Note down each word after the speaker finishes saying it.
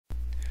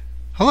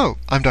Hello,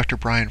 I'm Dr.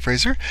 Brian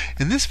Fraser.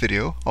 In this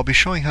video, I'll be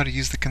showing how to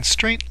use the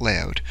constraint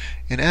layout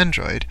in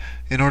Android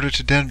in order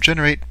to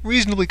generate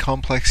reasonably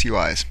complex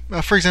UIs.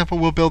 For example,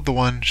 we'll build the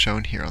one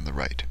shown here on the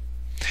right.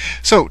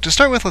 So, to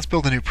start with, let's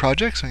build a new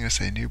project. So I'm going to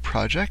say New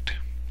Project.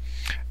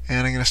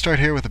 And I'm going to start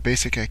here with a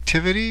basic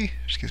activity,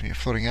 which gives me a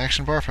floating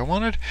action bar if I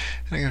wanted.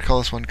 And I'm going to call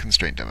this one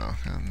Constraint Demo.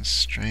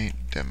 Constraint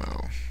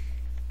Demo.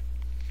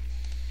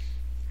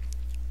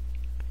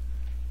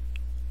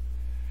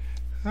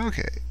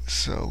 Okay,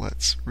 so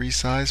let's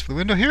resize for the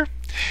window here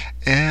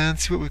and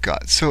see what we've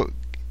got. So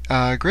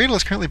Gradle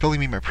is currently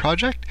building me my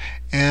project,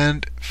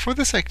 and for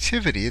this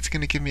activity it's going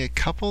to give me a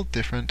couple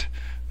different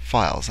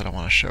files that I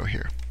want to show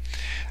here.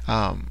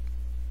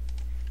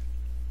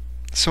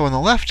 So on the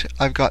left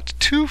I've got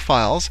two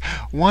files.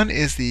 One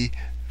is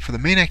for the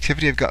main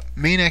activity. I've got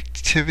main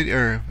activity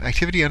or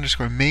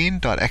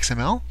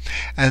activity_main.xml,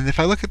 and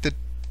if I look at the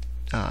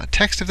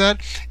text of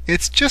that,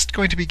 it's just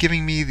going to be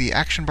giving me the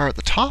action bar at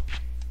the top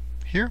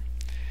here,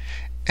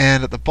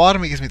 and at the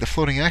bottom it gives me the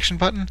floating action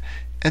button,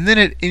 and then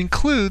it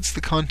includes the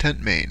content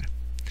main.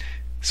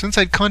 So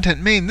inside content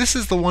main, this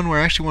is the one where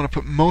I actually want to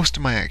put most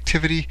of my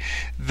activity.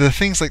 The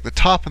things like the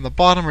top and the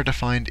bottom are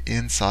defined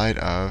inside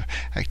of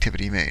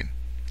activity main.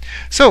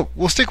 So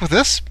we'll stick with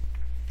this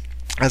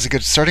as a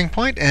good starting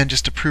point, and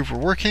just to prove we're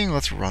working,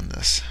 let's run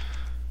this.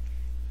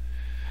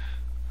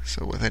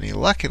 So with any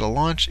luck, it'll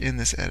launch in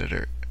this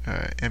editor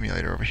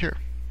emulator over here.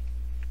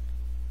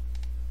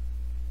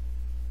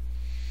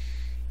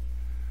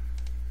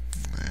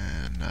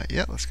 Not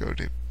yet. Let's go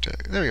to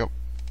there we go,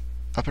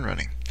 up and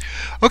running.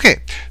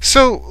 Okay,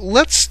 so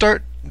let's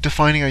start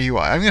defining our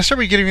UI. I'm going to start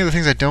by getting rid of the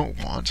things I don't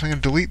want. So I'm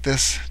going to delete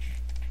this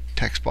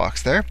text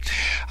box there.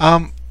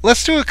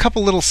 Let's do a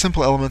couple little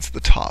simple elements at the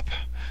top.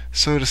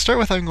 So to start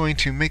with, I'm going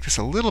to make this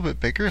a little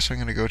bit bigger. So I'm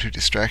going to go to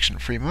distraction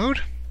free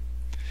mode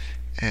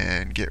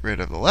and get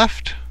rid of the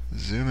left,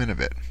 zoom in a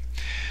bit.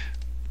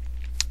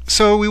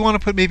 So we want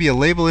to put maybe a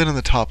label in on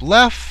the top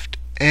left,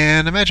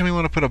 and imagine we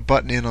want to put a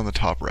button in on the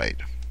top right.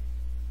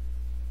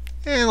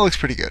 And it looks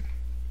pretty good.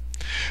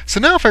 So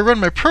now if I run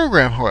my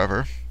program,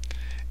 however,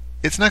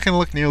 it's not going to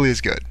look nearly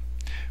as good,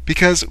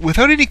 because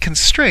without any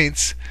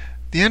constraints,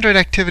 the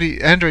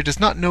Android does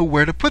not know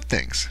where to put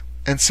things.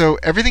 And so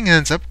everything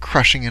ends up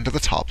crushing into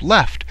the top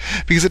left,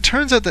 because it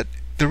turns out that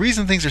the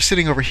reason things are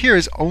sitting over here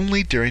is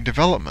only during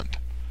development.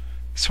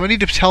 So I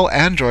need to tell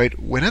Android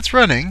when it's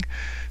running,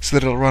 so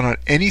that it'll run on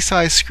any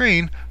size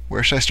screen,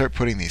 where should I start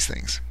putting these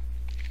things.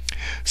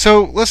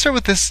 So let's start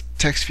with this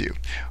text view.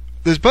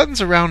 There's buttons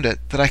around it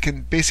that I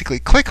can basically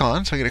click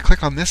on. So I'm going to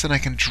click on this and I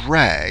can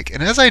drag.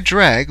 And as I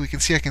drag, we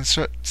can see I can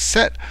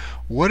set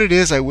what it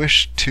is I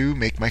wish to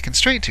make my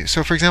constraint to.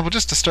 So for example,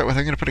 just to start with,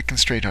 I'm going to put a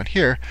constraint on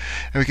here.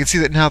 And we can see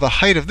that now the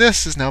height of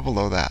this is now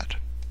below that.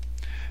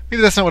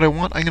 Maybe that's not what I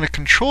want. I'm going to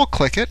control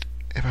click it.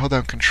 If I hold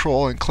down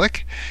control and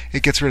click,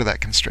 it gets rid of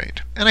that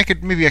constraint. And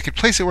maybe I could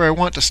place it where I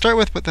want to start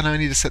with, but then I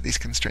need to set these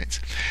constraints.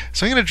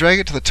 So I'm going to drag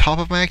it to the top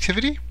of my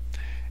activity.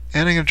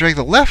 And I'm going to drag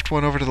the left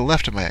one over to the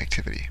left of my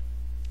activity.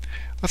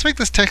 Let's make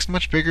this text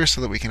much bigger so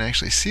that we can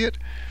actually see it.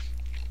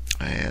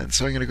 And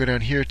so I'm going to go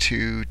down here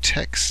to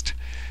text,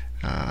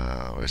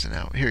 where is it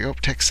now? Here we go,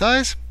 text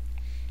size,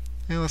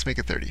 and let's make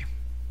it 30.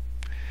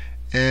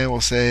 And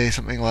we'll say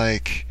something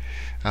like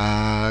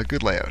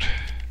good layout.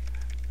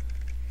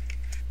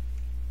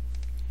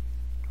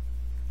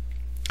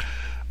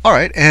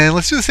 Alright, and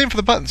let's do the same for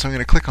the button. So I'm going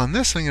to click on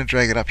this, I'm going to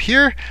drag it up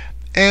here,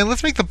 and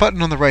let's make the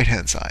button on the right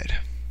hand side.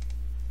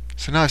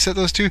 So now I've set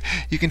those two.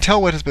 You can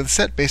tell what has been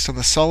set based on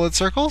the solid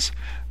circles.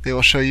 They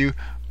will show you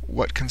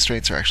what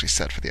constraints are actually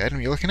set for the item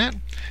you're looking at.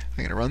 I'm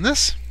going to run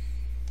this.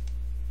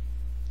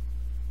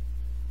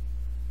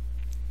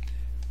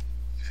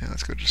 And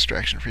let's go to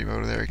distraction free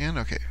mode there again.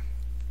 Okay.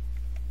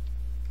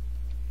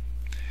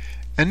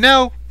 And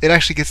now it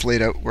actually gets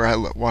laid out where I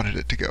wanted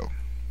it to go.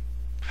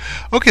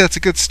 Okay, that's a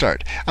good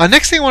start.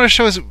 Next thing I want to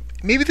show is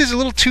maybe there's a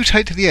little too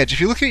tight to the edge.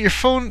 If you're looking at your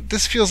phone,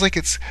 this feels like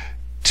it's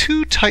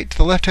too tight to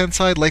the left hand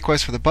side,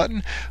 likewise for the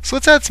button. So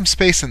let's add some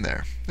space in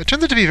there. It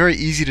turns out to be very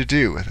easy to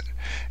do with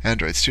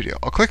Android Studio.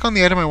 I'll click on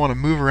the item I want to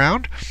move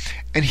around,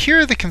 and here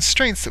are the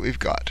constraints that we've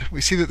got.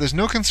 We see that there's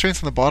no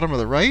constraints on the bottom or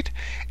the right,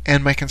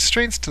 and my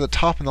constraints to the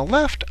top and the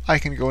left I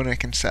can go and I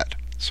can set.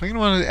 So I'm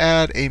going to want to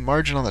add a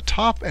margin on the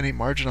top and a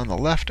margin on the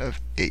left of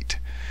 8.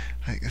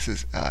 I think this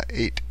is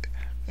 8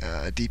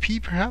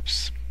 dp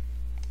perhaps.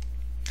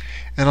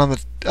 And on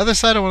the other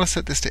side I want to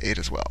set this to 8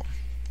 as well.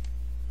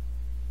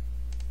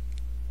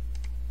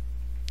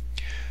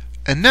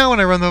 And now when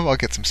I run them, I'll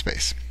get some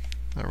space.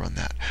 I'll run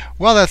that.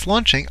 While that's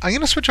launching, I'm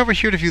going to switch over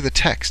here to view the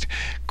text.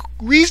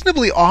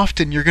 Reasonably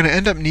often, you're going to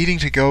end up needing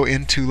to go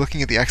into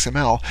looking at the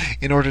XML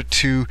in order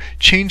to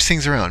change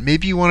things around.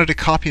 Maybe you wanted to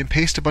copy and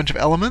paste a bunch of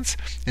elements,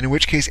 and in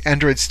which case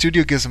Android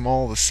Studio gives them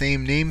all the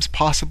same names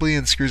possibly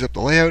and screws up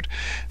the layout.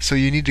 So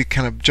you need to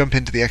kind of jump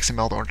into the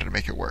XML in order to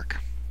make it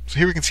work. So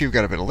here we can see we've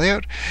got a bit of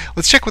layout.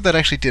 Let's check what that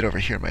actually did over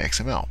here in my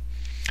XML.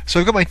 So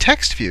I've got my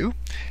text view,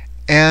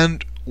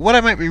 and what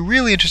I might be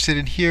really interested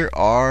in here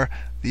are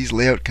these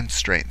layout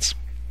constraints.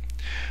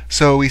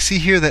 So we see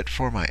here that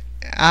for my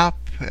app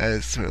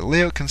as sort of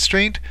layout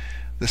constraint,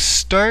 the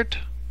start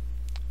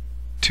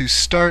to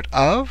start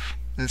of,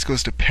 and this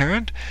goes to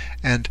parent,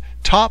 and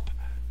top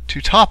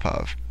to top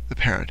of the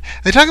parent.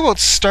 They talk about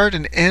start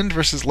and end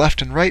versus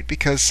left and right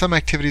because some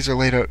activities are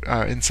laid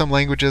out in some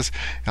languages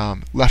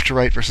left to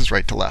right versus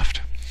right to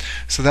left.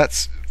 So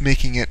that's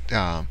making it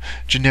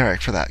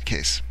generic for that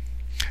case.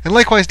 And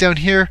likewise down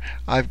here,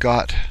 I've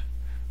got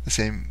the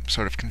same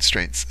sort of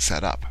constraints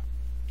set up.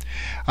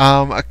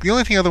 The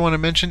only thing I want to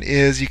mention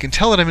is you can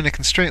tell that I'm in a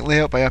constraint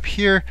layout by up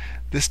here.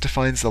 This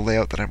defines the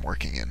layout that I'm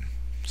working in.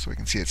 So we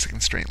can see it's a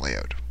constraint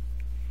layout.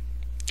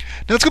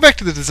 Now let's go back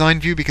to the design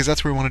view because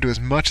that's where we want to do as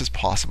much as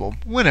possible,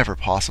 whenever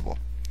possible.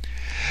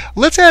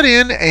 Let's add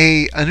in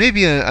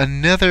maybe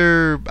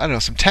another, I don't know,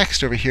 some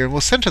text over here, and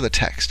we'll center the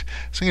text.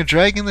 So I'm going to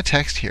drag in the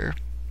text here.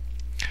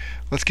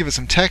 Let's give it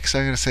some text.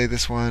 I'm going to say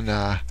this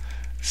one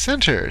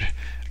centered.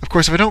 Of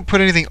course, if I don't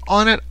put anything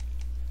on it,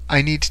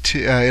 I need to.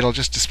 It'll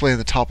just display in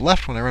the top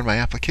left when I run my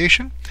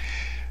application.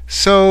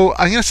 So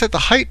I'm going to set the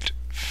height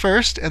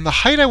first, and the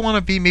height I want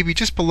to be maybe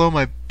just below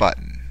my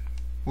button.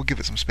 We'll give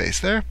it some space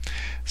there.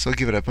 So I'll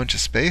give it a bunch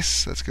of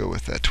space. Let's go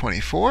with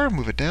 24,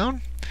 move it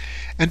down.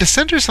 And to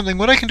center something,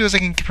 what I can do is I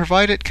can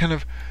provide it kind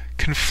of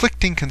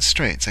conflicting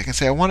constraints. I can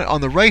say I want it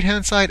on the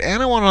right-hand side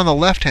and I want it on the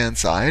left-hand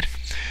side.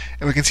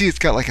 And we can see it's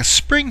got like a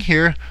spring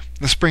here.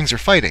 The springs are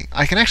fighting.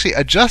 I can actually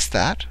adjust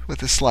that with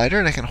this slider,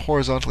 and I can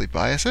horizontally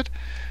bias it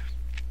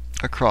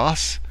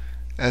across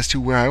as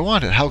to where I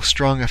want it, how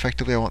strong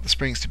effectively I want the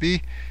springs to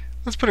be.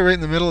 Let's put it right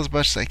in the middle as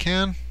much as I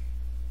can.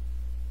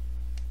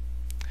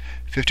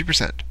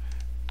 50%.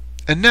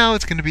 And now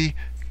it's going to be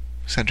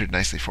centered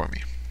nicely for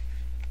me.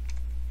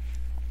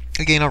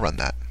 Again, I'll run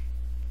that.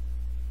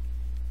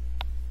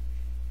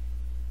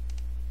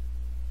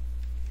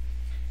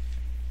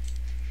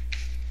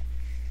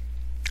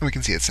 And we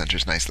can see it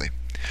centers nicely.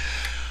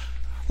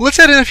 Let's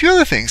add in a few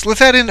other things.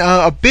 Let's add in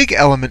a big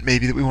element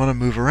maybe that we want to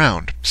move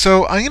around.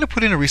 So I'm going to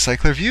put in a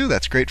recycler view.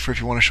 That's great for if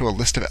you want to show a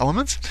list of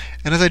elements.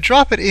 And as I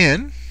drop it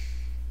in,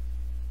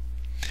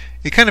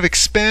 it kind of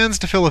expands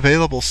to fill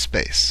available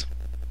space,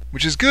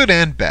 which is good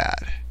and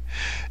bad.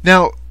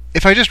 Now,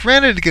 if I just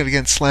ran it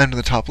again, slammed in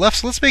the top left,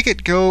 so let's make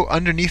it go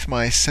underneath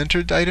my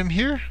centered item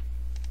here.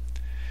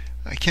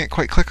 I can't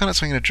quite click on it,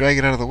 so I'm going to drag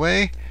it out of the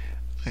way.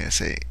 I'm going to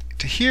say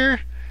to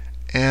here,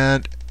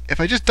 and if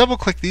I just double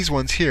click these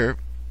ones here,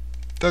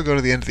 they'll go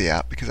to the end of the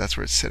app because that's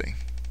where it's sitting.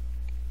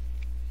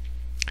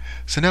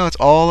 So now it's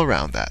all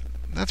around that.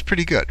 That's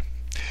pretty good.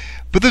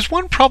 But there's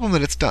one problem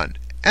that it's done.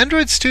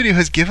 Android Studio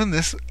has given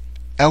this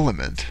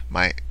element,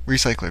 my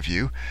recycler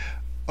view,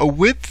 a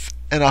width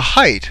and a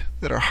height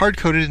that are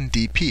hard-coded in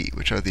DP,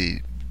 which are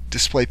the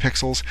display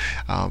pixels.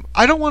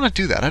 I don't want to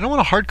do that. I don't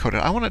want to hard-code it.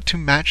 I want it to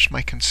match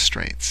my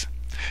constraints,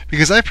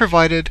 because I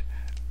provided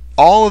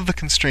all of the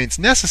constraints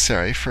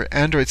necessary for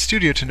Android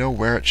Studio to know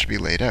where it should be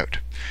laid out.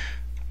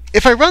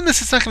 If I run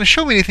this, it's not going to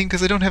show me anything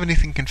because I don't have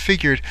anything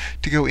configured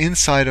to go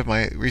inside of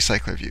my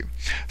recycler view.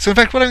 So in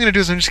fact, what I'm going to do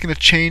is I'm just going to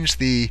change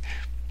the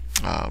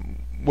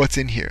what's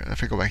in here.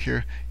 If I go back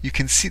here, you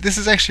can see this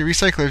is actually a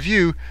recycler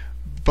view,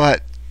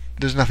 but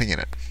there's nothing in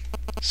it.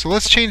 So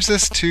let's change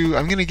this to,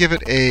 I'm going to give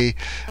it a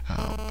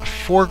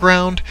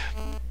foreground.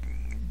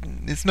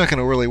 It's not going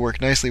to really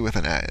work nicely with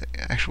an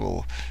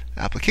actual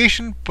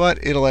application, but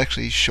it'll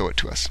actually show it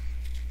to us.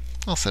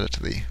 I'll set it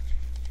to the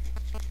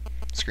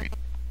screen.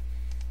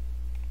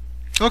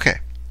 Okay.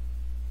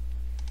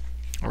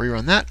 I'll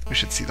rerun that. We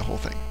should see the whole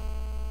thing.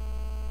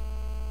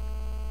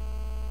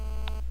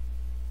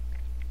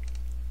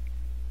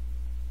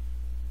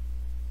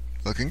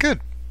 Looking good.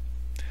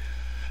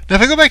 Now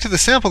if I go back to the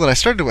sample that I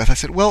started with, I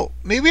said, well,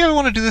 maybe I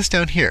want to do this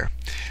down here.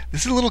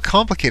 This is a little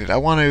complicated. I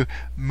want to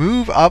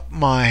move up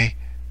my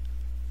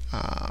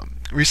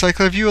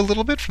recycler view a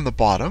little bit from the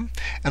bottom,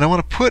 and I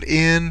want to put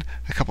in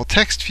a couple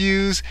text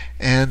views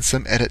and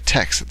some edit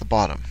text at the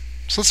bottom.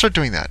 So let's start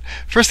doing that.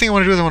 First thing I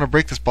want to do is I want to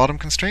break this bottom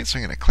constraint, so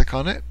I'm going to click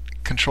on it,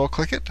 control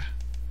click it.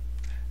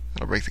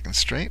 That'll break the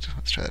constraint.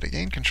 Let's try that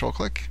again, control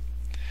click.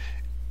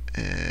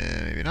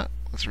 And maybe not.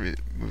 Let's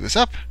move this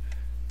up,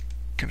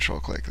 control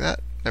click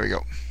that. There we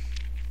go.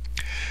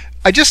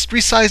 I just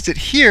resized it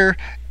here.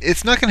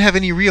 It's not going to have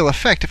any real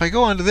effect. If I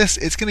go onto this,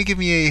 it's going to give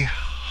me a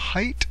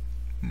height.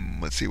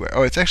 Let's see where.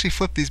 Oh, it's actually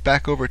flipped these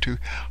back over to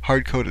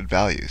hard-coded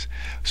values.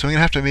 So I'm going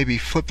to have to maybe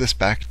flip this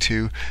back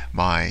to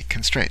my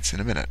constraints in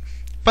a minute.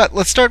 But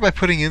let's start by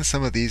putting in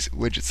some of these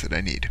widgets that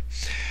I need.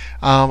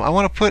 I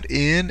want to put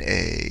in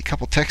a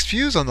couple text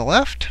views on the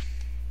left,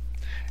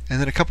 and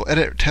then a couple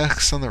edit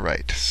texts on the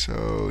right.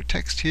 So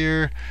text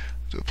here,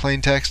 do a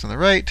plain text on the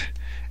right,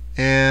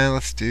 and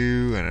let's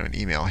do an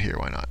email here.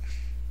 Why not?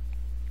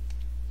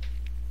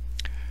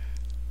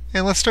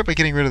 And let's start by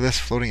getting rid of this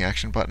floating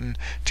action button.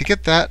 To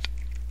get that,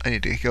 I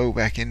need to go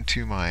back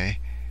into my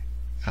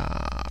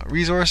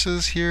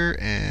resources here,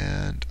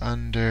 and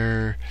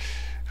under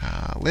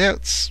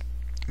layouts,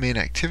 main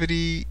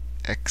activity,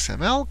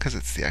 XML, because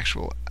it's the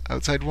actual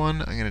outside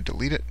one. I'm going to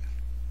delete it.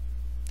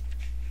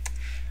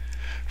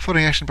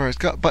 Floating action bar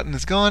button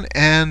is gone,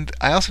 and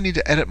I also need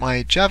to edit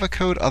my Java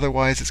code,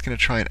 otherwise it's going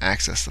to try and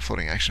access the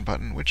floating action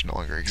button, which no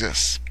longer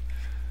exists.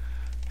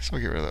 So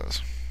we'll get rid of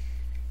those.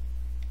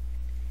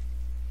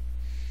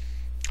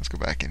 Let's go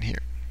back in here.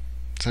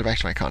 So back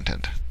to my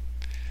content.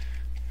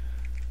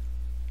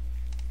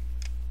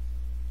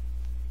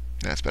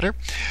 That's better.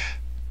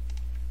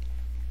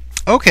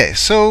 Okay,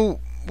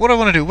 so what do I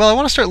want to do? Well, I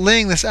want to start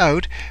laying this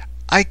out.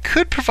 I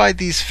could provide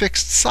these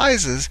fixed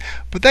sizes,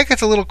 but that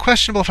gets a little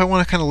questionable if I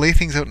want to kind of lay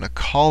things out in a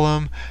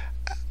column.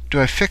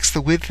 Do I fix the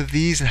width of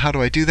these, and how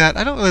do I do that?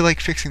 I don't really like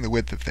fixing the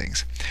width of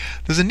things.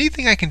 There's a neat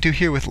thing I can do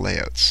here with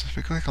layouts. If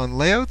I click on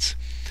layouts,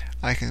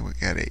 I can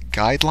get a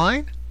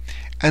guideline.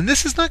 And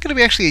this is not going to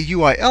be actually a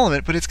UI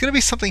element, but it's going to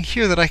be something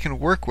here that I can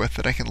work with,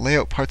 that I can lay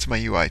out parts of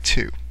my UI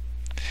to.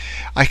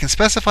 I can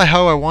specify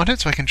how I want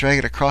it, so I can drag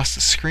it across the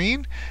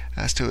screen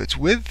as to its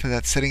width, and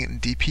that's setting it in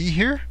DP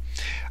here.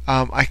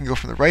 I can go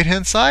from the right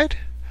hand side,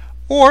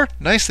 or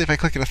nicely, if I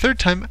click it a third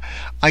time,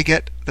 I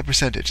get the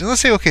percentage. And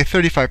let's say, okay,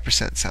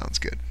 35% sounds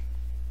good.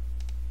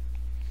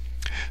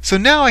 So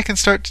now I can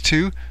start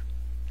to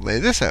lay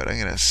this out. I'm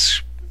going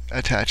to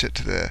attach it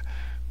to the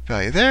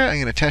value there. I'm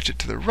going to attach it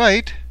to the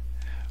right,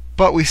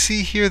 but we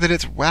see here that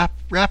it's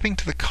wrapping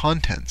to the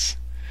contents.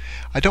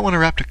 I don't want to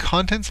wrap to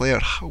contents,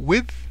 layout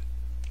width.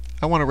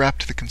 I want to wrap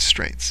to the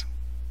constraints.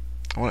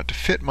 I want it to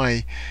fit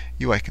my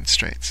UI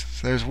constraints.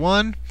 So there's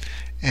one,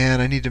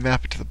 and I need to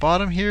map it to the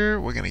bottom here.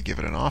 We're going to give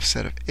it an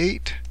offset of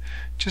 8,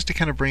 just to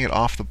kind of bring it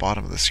off the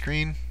bottom of the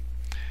screen.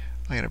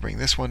 I'm going to bring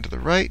this one to the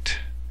right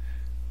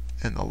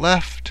and the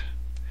left.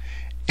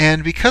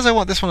 And because I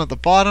want this one at the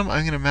bottom,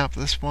 I'm going to map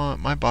this one,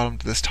 my bottom,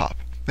 to this top.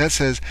 That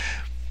says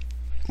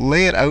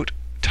lay it out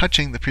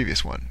touching the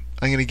previous one.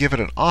 I'm going to give it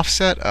an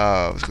offset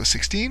of, let's go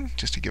 16,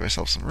 just to give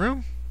ourselves some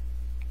room.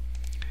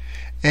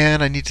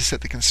 And I need to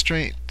set the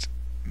constraint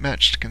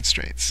matched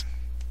constraints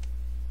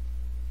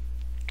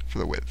for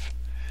the width.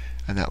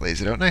 And that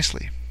lays it out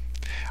nicely.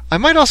 I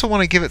might also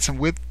want to give it some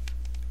width,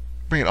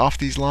 bring it off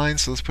these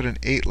lines, so let's put in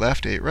 8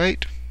 left, 8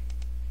 right.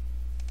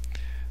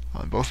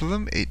 On both of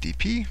them, 8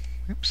 dp.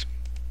 Oops.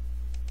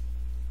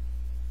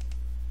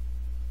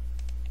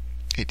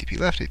 8 dp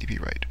left, 8 dp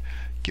right.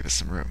 Give us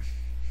some room.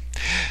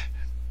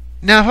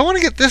 Now, if I want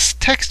to get this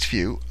text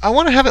view, I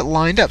want to have it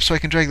lined up so I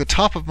can drag the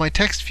top of my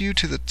text view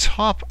to the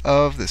top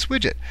of this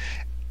widget.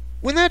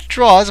 When that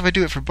draws, if I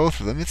do it for both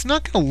of them, it's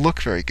not going to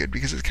look very good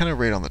because it's kind of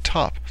right on the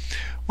top.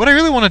 What I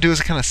really want to do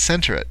is kind of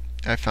center it.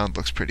 I found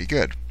looks pretty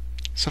good.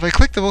 So if I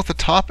click both the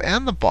top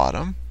and the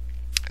bottom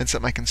and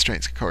set my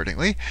constraints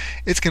accordingly,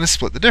 it's going to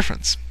split the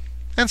difference.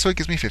 And so it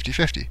gives me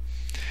 50-50.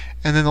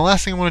 And then the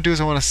last thing I want to do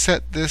is I want to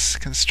set this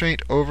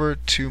constraint over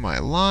to my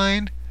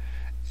line.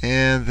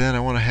 And then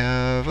I want to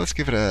have, let's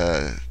give it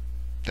a,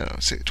 I don't know,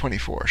 say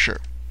 24, sure.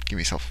 Give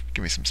me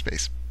some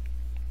space.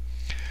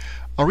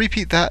 I'll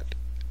repeat that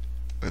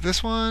with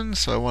this one.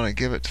 So I want to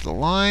give it to the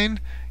line,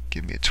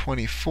 give me a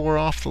 24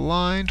 off the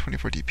line,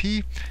 24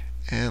 dp,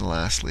 and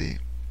lastly,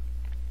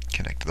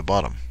 connect to the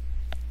bottom.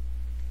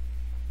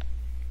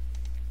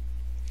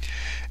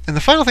 And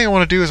the final thing I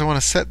want to do is I want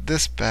to set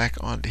this back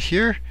onto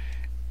here.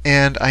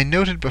 And I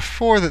noted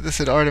before that this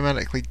had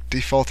automatically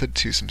defaulted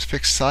to some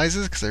fixed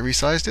sizes because I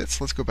resized it.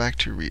 So let's go back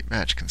to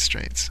match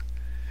constraints.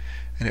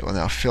 And it will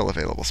now fill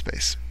available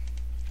space.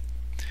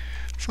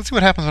 So let's see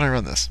what happens when I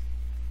run this.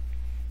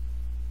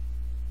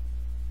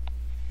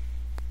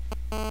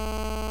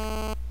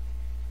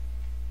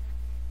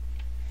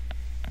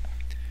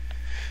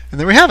 And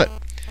there we have it.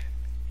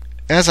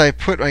 As I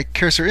put my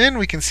cursor in,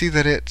 we can see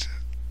that it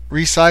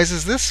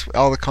resizes this,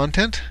 all the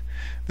content.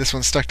 This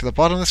one's stuck to the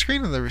bottom of the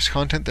screen, and the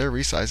content there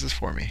resizes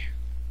for me.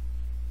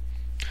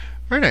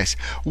 Very nice.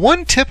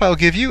 One tip I'll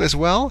give you as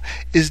well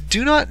is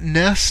do not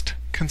nest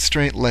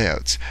constraint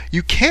layouts.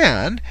 You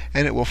can,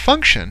 and it will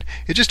function.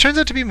 It just turns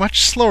out to be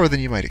much slower than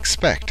you might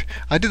expect.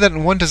 I did that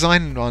in one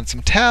design on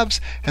some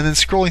tabs, and then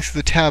scrolling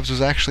through the tabs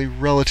was actually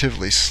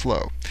relatively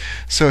slow.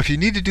 So if you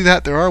need to do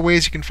that, there are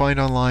ways you can find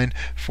online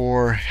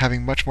for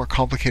having much more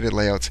complicated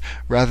layouts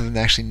rather than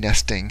actually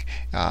nesting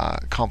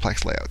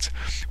complex layouts.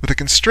 With a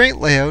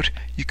constraint layout,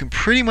 you can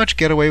pretty much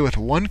get away with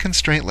one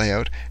constraint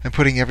layout and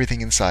putting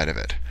everything inside of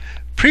it.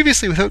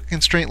 Previously, without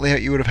constraint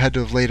layout, you would have had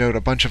to have laid out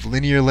a bunch of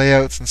linear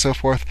layouts and so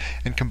forth,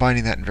 and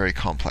combining that in very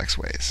complex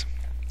ways.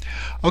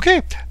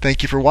 Okay,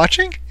 thank you for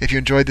watching. If you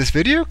enjoyed this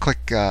video,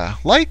 click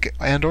like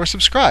and/or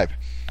subscribe.